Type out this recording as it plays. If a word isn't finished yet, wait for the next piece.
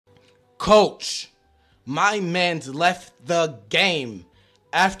Coach, my man's left the game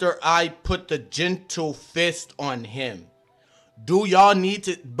after I put the gentle fist on him. Do y'all need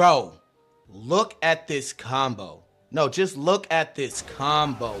to, bro, look at this combo. No, just look at this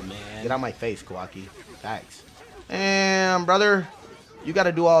combo, man. Get out my face, Kawaki. Thanks. Damn, brother. You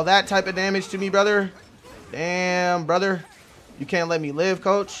gotta do all that type of damage to me, brother. Damn, brother. You can't let me live,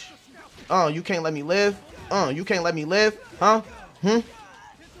 coach. You can't let me live. You can't let me live. Huh?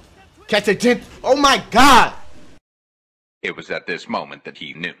 Catch a gent. Oh my god. It was at this moment that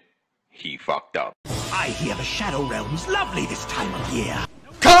he knew. He fucked up. I hear the Shadow Realm's lovely this time of year.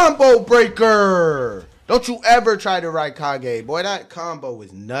 Combo breaker. Don't you ever try to Raikage. Boy, that combo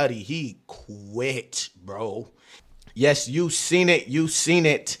was nutty. He quit, bro. Yes, you seen it. You seen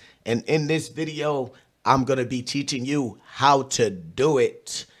it. And in this video, I'm going to be teaching you how to do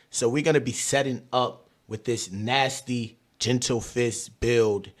it. So we're going to be setting up with this nasty gentle fist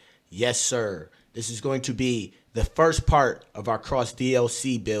build. Yes, sir. This is going to be the first part of our cross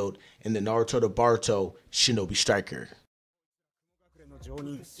DLC build in the Naruto to Boruto Shinobi Striker.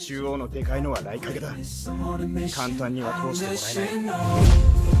 中央のでかいのはライカゲだ。簡単には通してもらえ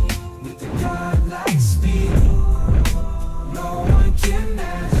ない。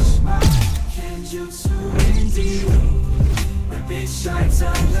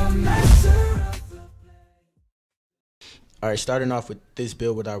Alright, starting off with this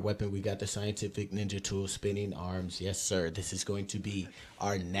build with our weapon, we got the scientific ninja tool, spinning arms. Yes, sir. This is going to be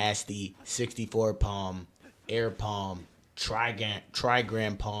our nasty 64 palm, air palm,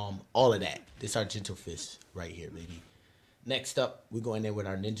 trigram palm, all of that. This is our gentle fist right here, baby. Next up, we're going in with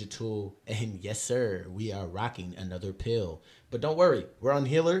our ninja tool, and yes, sir, we are rocking another pill. But don't worry, we're on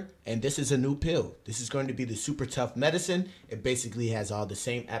healer, and this is a new pill. This is going to be the super tough medicine. It basically has all the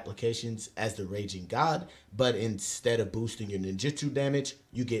same applications as the Raging God, but instead of boosting your ninjutsu damage,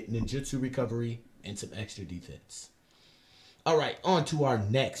 you get ninjutsu recovery and some extra defense. All right, on to our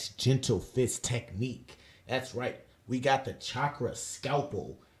next gentle fist technique. That's right, we got the chakra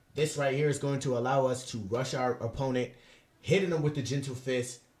scalpel. This right here is going to allow us to rush our opponent, hitting them with the gentle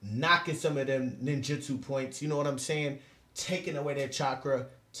fist, knocking some of them ninjutsu points, you know what I'm saying? Taking away their chakra,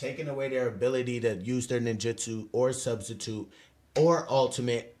 taking away their ability to use their ninjutsu or substitute or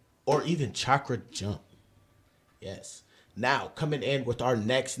ultimate or even chakra jump. Yes. Now, coming in with our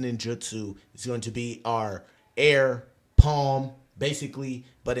next ninjutsu is going to be our air palm, basically.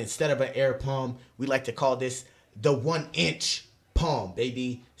 But instead of an air palm, we like to call this the 1-inch palm,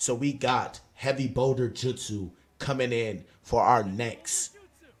 baby. So we got heavy boulder jutsu coming in for our next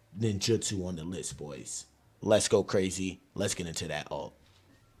ninjutsu on the list, boys. Let's go crazy. Let's get into that ult.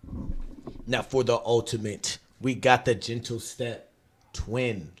 Now for the ultimate, we got the gentle step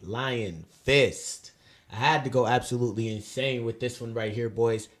twin lion fist. I had to go absolutely insane with this one right here,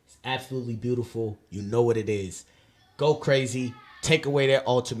 boys. It's absolutely beautiful. You know what it is. Go crazy. Take away their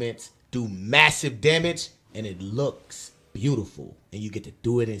ultimates. Do massive damage. And it looks beautiful. And you get to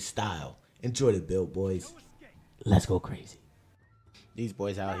do it in style. Enjoy the build, boys. Let's go crazy. These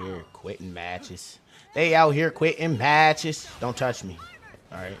boys out here quitting matches. They out here quitting matches. Don't touch me.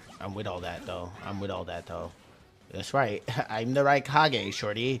 Alright, I'm with all that though. That's right. I'm the Raikage,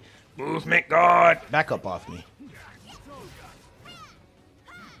 shorty. Movement guard. Back up off me.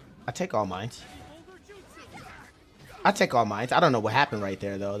 I take all mines. I don't know what happened right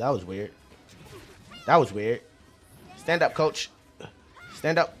there though. That was weird. Stand up, coach.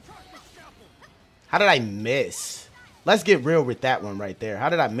 Stand up. How did I miss? Let's get real with that one right there. How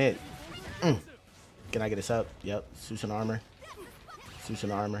did I miss? Can I get a sub? Yep. Susan armor.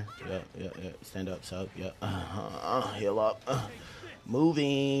 Yep. Stand up, sub. Yep. Heal up.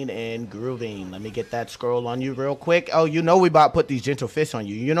 Moving and grooving. Let me get that scroll on you real quick. Oh, you know we about to put these gentle fists on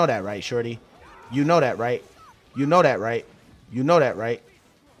you. You know that, right, shorty? You know that, right?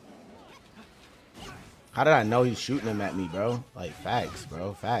 How did I know he's shooting them at me, bro? Like, facts,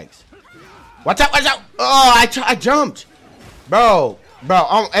 bro. Facts. Watch out. Oh, I jumped. Bro,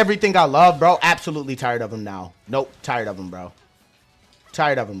 everything I love, bro. Absolutely tired of him now. Nope, tired of him, bro.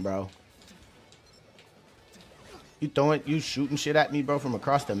 You shooting shit at me, bro, from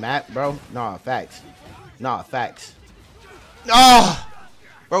across the map, bro? Nah, facts. Oh,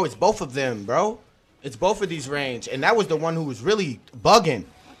 bro, it's both of them, bro. It's both of these range. And that was the one who was really bugging.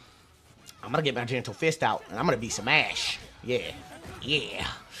 I'm gonna get my gentle fist out, and I'm gonna be some ash. Yeah.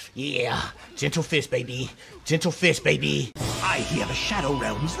 Gentle fist, baby. I hear the Shadow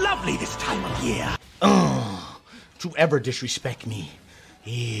Realm's lovely this time of year. Don't you ever disrespect me.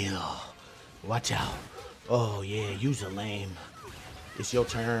 Yeah. Watch out. Oh, yeah, use a lame. It's your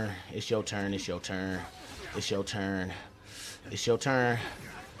turn.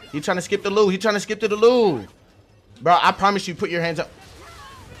 He trying to skip the loo. He trying to skip to the loo. Bro, I promise you, put your hands up.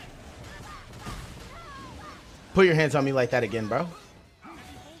 Put your hands on me like that again, bro.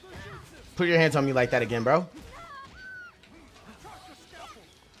 Put your hands on me like that again, bro.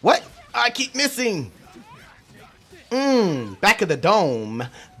 What? I keep missing. Back of the dome.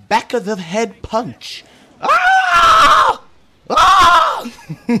 Back of the head punch. Ah! Ah!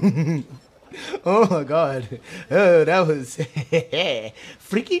 Oh my god. Oh, that was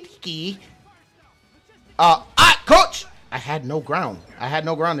freaky deaky. Coach! I had no ground. I had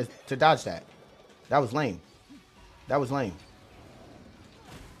no ground to dodge that. That was lame. That was lame.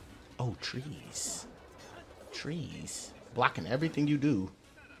 Oh, trees. Trees. Blocking everything you do.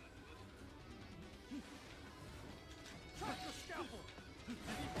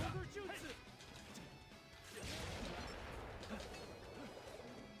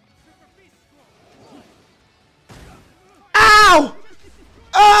 Ow!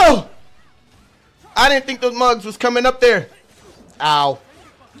 Oh! I didn't think those mugs was coming up there. Ow.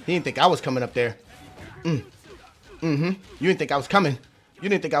 He didn't think I was coming up there. You didn't think I was coming. You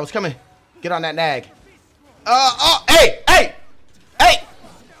didn't think I was coming. Get on that nag. Hey! Hey! Hey!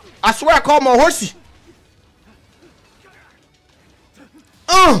 I swear I called my horsey.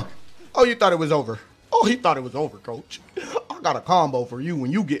 Oh, you thought it was over. Oh, he thought it was over, coach. I got a combo for you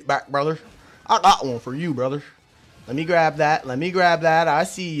when you get back, brother. I got one for you, brother. Let me grab that. Let me grab that. I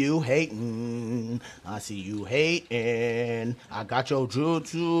see you hating. I see you hating. I got your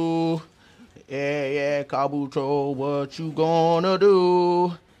jutsu. Yeah, Kabuto, what you gonna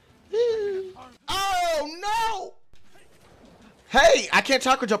do? Oh, no! Hey, I can't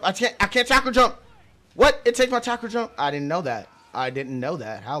chakra jump. I can't chakra jump. What? It takes my chakra jump? I didn't know that. I didn't know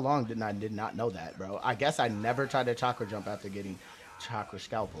that. How long did not know that, bro? I guess I never tried to chakra jump after getting chakra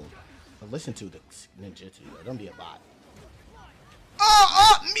scalpel. But listen to the ninjutsu. Don't be a bot.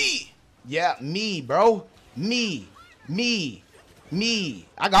 Me! Yeah, me, bro. Me.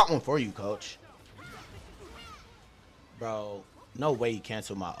 I got one for you, coach. Bro, no way you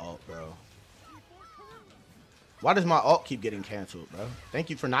cancel my ult, bro. Why does my ult keep getting canceled, bro? Thank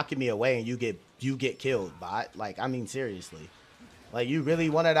you for knocking me away and you get killed, bot. Like, I mean, seriously. Like, you really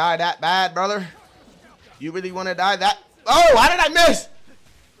want to die that bad, brother? You really want to die that? Oh, how did I miss?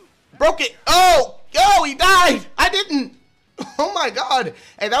 Broke it. Oh, he died. I didn't. Oh, my God.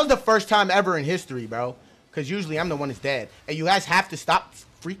 Hey, that was the first time ever in history, bro. Because usually I'm the one that's dead. And you guys have to stop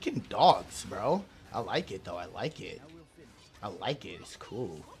freaking dogs, bro. I like it, though. I like it. I like it. It's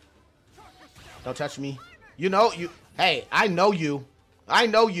cool. Don't touch me. You know, hey, I know you. I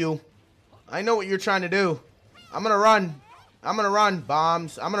know you. I know what you're trying to do. I'm going to run. I'm going to run,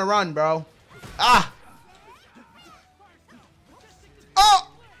 bombs. I'm going to run, bro. Ah. Oh.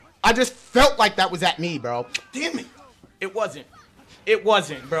 I just felt like that was at me, bro. Damn it. It wasn't. It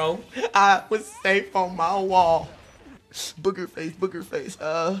wasn't, bro. I was safe on my wall. Booger face, booger face.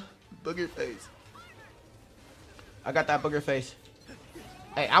 Booger face. I got that booger face.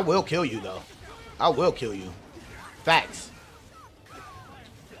 Hey, I will kill you, though. I will kill you. Facts.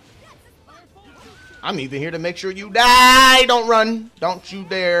 I'm even here to make sure you die. Don't run. Don't you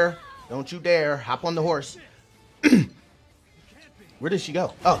dare. Don't you dare. Hop on the horse. Where did she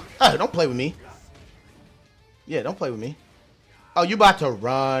go? Oh, don't play with me. Yeah, don't play with me. Oh, you about to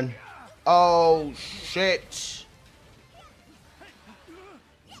run. Oh, shit.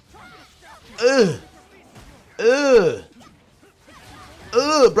 Ugh. Ugh.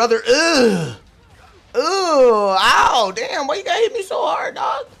 Ugh, brother. Ugh. Ugh. Ow. Damn, why you gotta hit me so hard,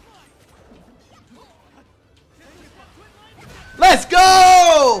 dog? Let's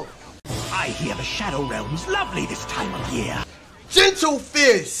go! I hear the Shadow Realm's lovely this time of year. Gentle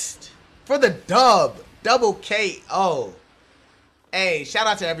Fist for the dub. Double KO. Hey, shout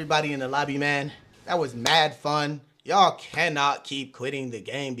out to everybody in the lobby, man. That was mad fun. Y'all cannot keep quitting the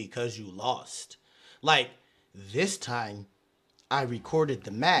game because you lost. Like, this time, I recorded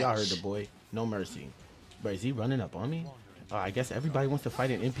the match. Y'all heard the boy. No mercy. Bro, is he running up on me? Oh, I guess everybody wants to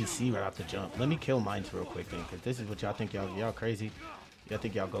fight an NPC right off the jump. Let me kill mine real quick then, because this is what y'all think y'all crazy. Y'all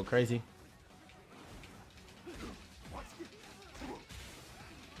think y'all go crazy?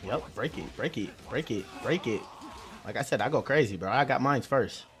 Yep, break it, break it, break it, break it. Like I said, I go crazy, bro. I got mine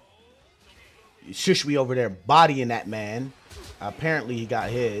first. Shush me over there bodying that man. Apparently he got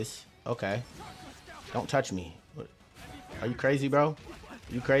his. Okay. Don't touch me. Are you crazy, bro?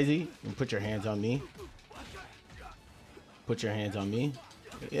 You crazy? You put your hands on me. Put your hands on me.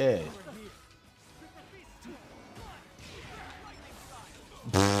 Yeah.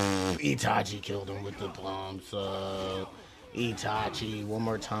 Itachi killed him with the plum, so Itachi, one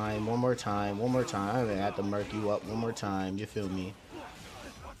more time, one more time, one more time. I have to murk you up one more time. You feel me?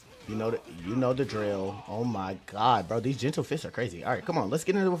 You know the drill. Oh my god, bro. These gentle fists are crazy. Alright, come on, let's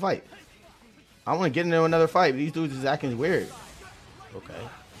get into a fight. I want to get into another fight, but these dudes is acting weird. Okay.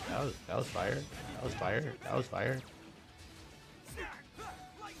 That was fire. That was fire. That was fire.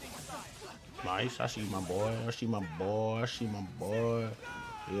 Nice. I see my boy. I see my boy. I see my boy.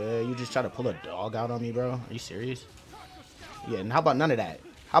 Yeah, you just try to pull a dog out on me, bro. Are you serious? Yeah, and how about none of that?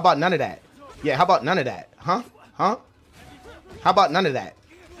 How about none of that? Yeah, how about none of that? Huh? Huh? How about none of that?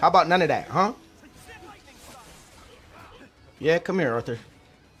 How about none of that? Huh? Yeah, come here, Arthur.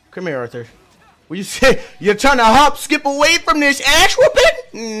 Come here, Arthur. What you say? You're trying to hop, skip away from this ass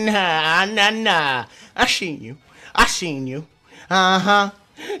whooping? Nah. I seen you. I seen you. Uh-huh.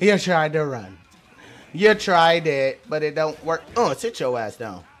 You tried to run. You tried it, but it don't work. Oh, sit your ass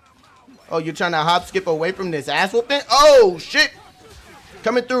down. Oh, you're trying to hop, skip away from this ass whooping? Oh, shit.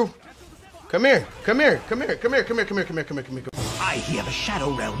 Coming through. Come here. Come here. Come here. Come here. Come here. Come here. Come here. Come here. Come here. I hear the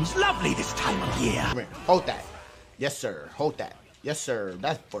Shadow Realm's lovely this time of year. Come here. Hold that. Yes, sir. Hold that. Yes, sir.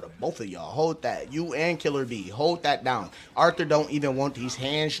 That's for the both of y'all. Hold that. You and Killer B. Hold that down. Arthur don't even want these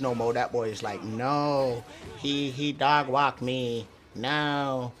hands no more. That boy is like, no. He dog walked me.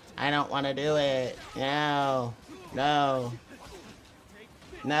 No. I don't want to do it. No. No.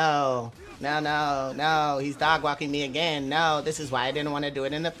 No. No, no, no. He's dog walking me again. No. This is why I didn't want to do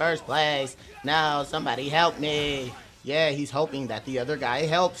it in the first place. No. Somebody help me. Yeah, he's hoping that the other guy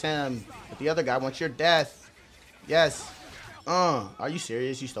helps him. But the other guy wants your death. Yes. Are you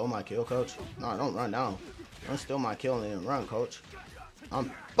serious? You stole my kill, coach? No, don't run now. Don't steal my kill and then run, coach.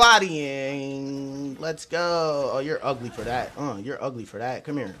 I'm bodying. Let's go. Oh, you're ugly for that. You're ugly for that.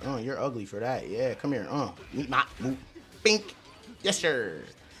 Come here. You're ugly for that. Yeah, come here. Meet my move. Bink. Yes, sir.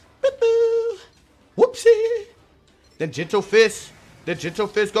 Boop-boo. Whoopsie. The gentle fist. The gentle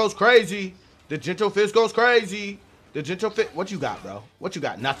fist goes crazy. The gentle fist goes crazy. The gentle fist. What you got, bro? What you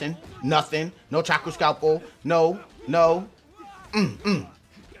got? Nothing. Nothing. No chakra scalpel. No. No.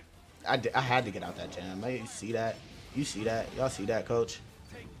 I had to get out that jam. You see that? You see that? Y'all see that, coach?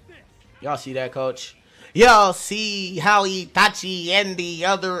 Y'all see that, coach? Y'all see how Itachi and the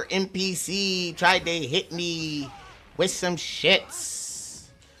other NPC tried to hit me with some shits?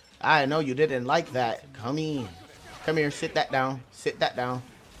 I know you didn't like that. Come in. Come here. Sit that down. Sit that down.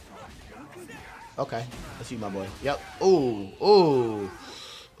 Okay. Let's see my boy. Yep. Ooh. Ooh.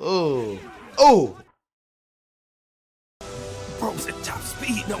 Ooh. Ooh. Bro's at top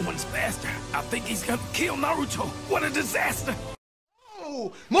speed, no one's faster. I think he's gonna kill Naruto. What a disaster.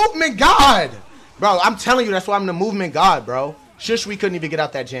 Oh, movement god! Bro, I'm telling you, that's why I'm the movement god, bro. Shush, we couldn't even get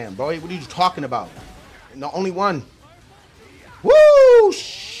out that jam, bro. What are you talking about? The only one. Woo!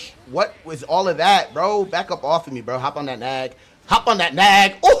 Shh. What was all of that, bro? Back up off of me, bro. Hop on that nag. Hop on that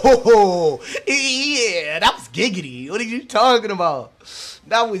nag. Oh, yeah, that was giggity. What are you talking about?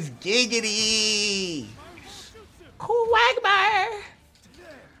 That was giggity. Quagmire.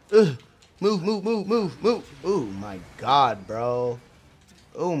 Move. Oh my god, bro.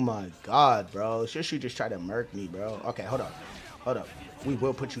 Oh my god, bro. Should you just try to murk me, bro? Okay, hold up. Hold up. We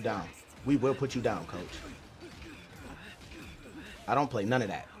will put you down. We will put you down, coach. I don't play none of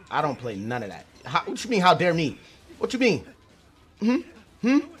that. I don't play none of that. What you mean, how dare me? What you mean?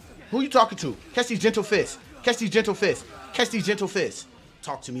 Who you talking to? Catch these gentle fists. Catch these gentle fists. Catch these gentle fists.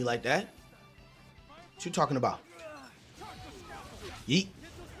 Talk to me like that. What you talking about? Yeet.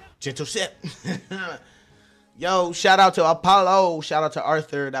 Gentle sip. Yo, shout out to Apollo. Shout out to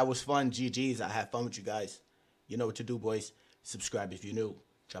Arthur. That was fun. GG's. I had fun with you guys. You know what to do, boys. Subscribe if you're new.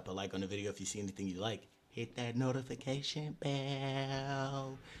 Drop a like on the video if you see anything you like. Hit that notification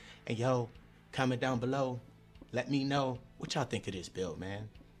bell. And yo, comment down below. Let me know what y'all think of this build, man.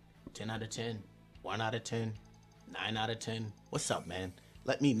 10 out of 10. 1 out of 10. 9 out of 10. What's up, man?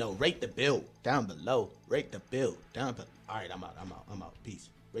 Let me know. Rate the build down below. Rate the build down below. All right, I'm out. Peace.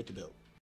 Rate the build.